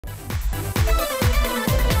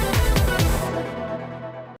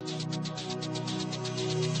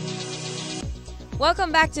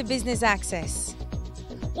Welcome back to Business Access.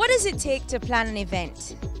 What does it take to plan an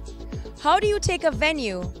event? How do you take a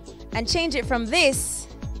venue and change it from this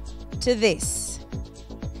to this?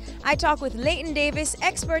 I talk with Leighton Davis,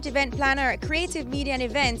 expert event planner at Creative Media and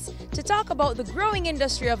Events, to talk about the growing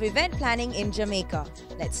industry of event planning in Jamaica.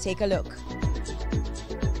 Let's take a look.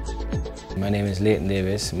 My name is Leighton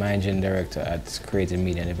Davis, Managing Director at Creative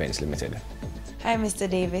Media and Events Limited. Hi, Mr.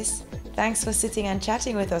 Davis. Thanks for sitting and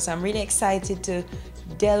chatting with us. I'm really excited to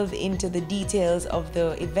delve into the details of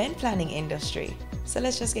the event planning industry. So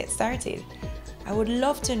let's just get started. I would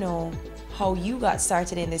love to know how you got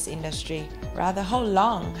started in this industry. Rather, how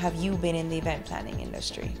long have you been in the event planning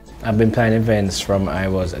industry? I've been planning events from I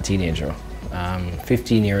was a teenager,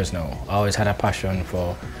 15 years now. I always had a passion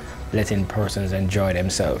for letting persons enjoy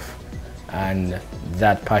themselves, and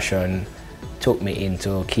that passion took me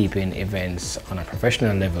into keeping events on a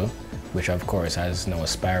professional level, which of course has now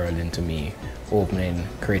spiraled into me opening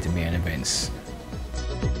Creative Media and Events.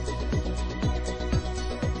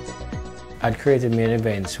 At Creative Media and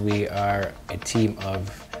Events, we are a team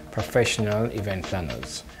of professional event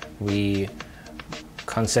planners. We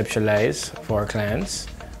conceptualize for our clients,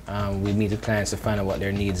 we meet with clients to find out what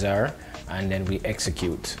their needs are, and then we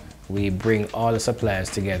execute. We bring all the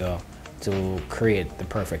suppliers together to create the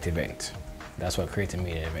perfect event. That's what Creative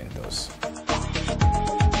Media and Event does.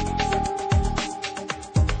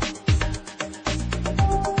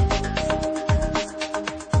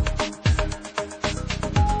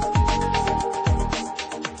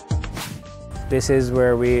 This is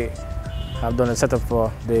where we have done a setup for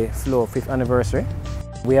the Flow 5th anniversary.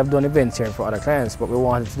 We have done events here for other clients, but we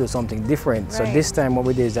wanted to do something different. Right. So this time what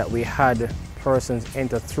we did is that we had persons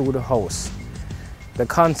enter through the house. The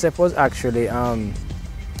concept was actually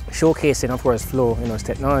showcasing, of course, Flow, its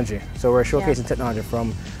technology. So we're showcasing technology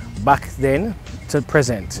from back then to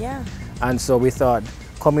present. Yeah. And so we thought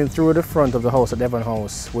coming through the front of the house, at Devon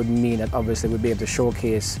House, would mean that obviously we'd be able to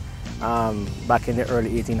showcase back in the early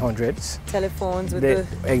 1800s. Telephones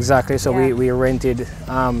with Exactly, so we rented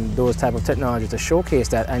those type of technology to showcase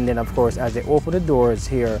that, and then of course as they open the doors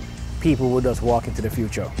here, people would just walk into the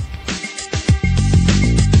future.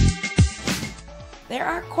 There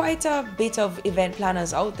are quite a bit of event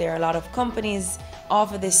planners out there. A lot of companies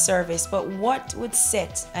offer this service, but what would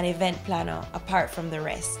set an event planner apart from the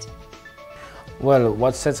rest? Well,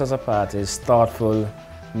 what sets us apart is thoughtful,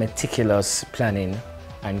 meticulous planning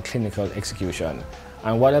and clinical execution.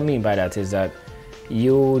 And what I mean by that is that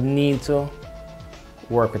you need to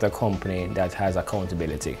work with a company that has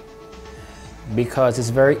accountability, because it's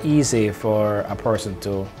very easy for a person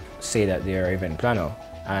to say that they're an event planner,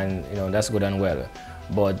 and that's good and well,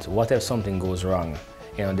 but what if something goes wrong?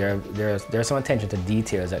 There's some attention to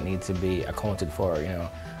details that need to be accounted for.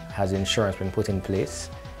 Has insurance been put in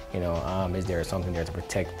place? Is there something there to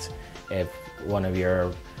protect if one of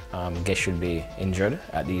your guests should be injured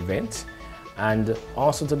at the event? And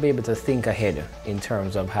also to be able to think ahead in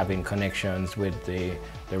terms of having connections with the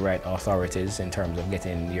right authorities in terms of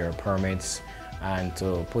getting your permits, and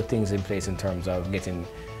to put things in place in terms of getting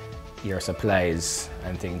your supplies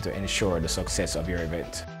and things to ensure the success of your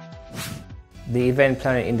event. The event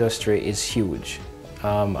planning industry is huge.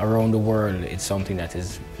 Around the world, it's something that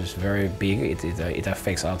is very big. It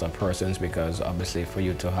affects a lot of persons, because obviously for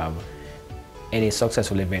you to have any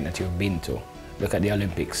successful event that you've been to, look at the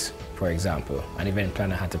Olympics, for example, an event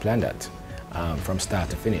planner had to plan that from start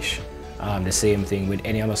to finish. The same thing with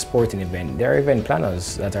any other sporting event. There are event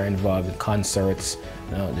planners that are involved in concerts,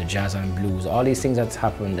 the jazz and blues, all these things that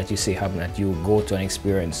happen, that you see happen, that you go to and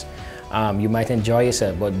experience. You might enjoy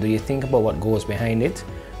yourself, but do you think about what goes behind it?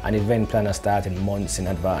 An event planner starting months in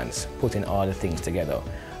advance, putting all the things together.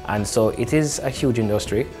 And so it is a huge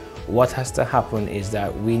industry. What has to happen is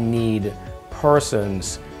that we need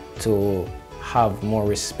persons to have more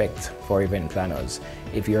respect for event planners.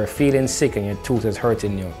 If you're feeling sick and your tooth is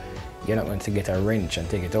hurting you, you're not going to get a wrench and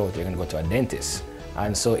take it out, you're going to go to a dentist.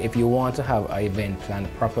 And so if you want to have an event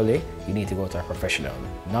planned properly, you need to go to a professional.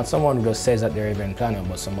 Not someone who just says that they're an event planner,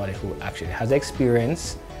 but somebody who actually has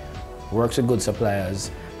experience, works with good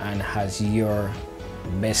suppliers, and has your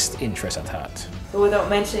best interest at heart. So without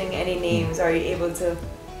mentioning any names, are you able to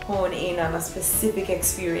hone in on a specific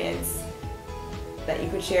experience that you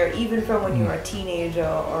could share, even from when you were a teenager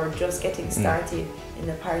or just getting started in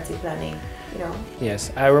the party planning?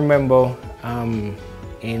 Yes, I remember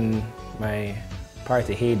in my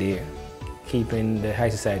party heyday, keeping the high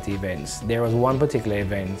society events, there was one particular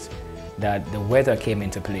event that the weather came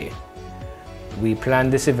into play. We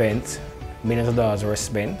planned this event, millions of dollars were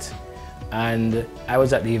spent, and I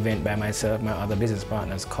was at the event by myself. My other business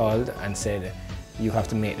partners called and said, you have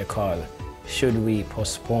to make the call. should we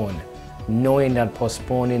postpone, knowing that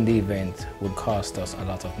postponing the event would cost us a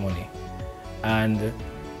lot of money. And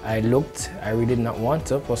I really did not want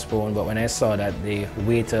to postpone, but when I saw that the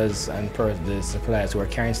waiters and the suppliers who were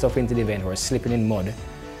carrying stuff into the event were slipping in mud,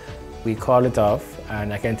 we called it off,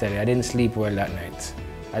 and I can tell you, I didn't sleep well that night.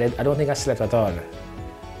 I don't think I slept at all.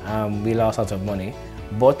 We lost a lot of money,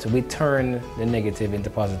 but we turned the negative into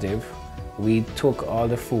positive. We took all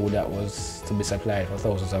the food that was to be supplied for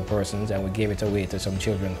thousands of persons and we gave it away to some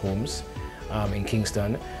children's homes in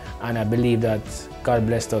Kingston. And I believe that God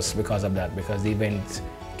blessed us because of that, because the event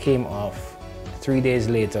came off 3 days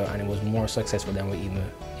later and it was more successful than we even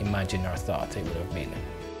imagined or thought it would have been.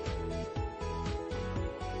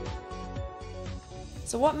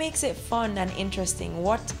 So what makes it fun and interesting?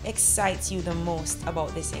 What excites you the most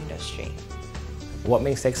about this industry? What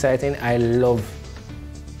makes it exciting? I love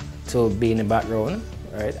to be in the background,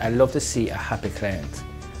 right? I love to see a happy client.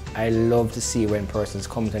 I love to see when persons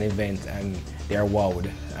come to an event and they're wowed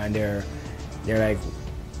and they're like,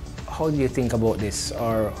 how do you think about this?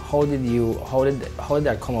 Or how did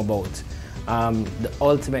that come about? The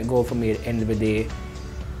ultimate goal for me at the end of the day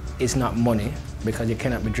is not money, because you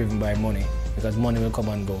cannot be driven by money, because money will come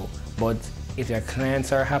and go. But if your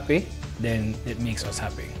clients are happy, then it makes us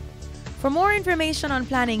happy. For more information on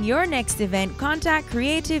planning your next event, contact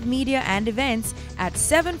Creative Media and Events at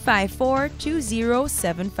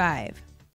 754-2075.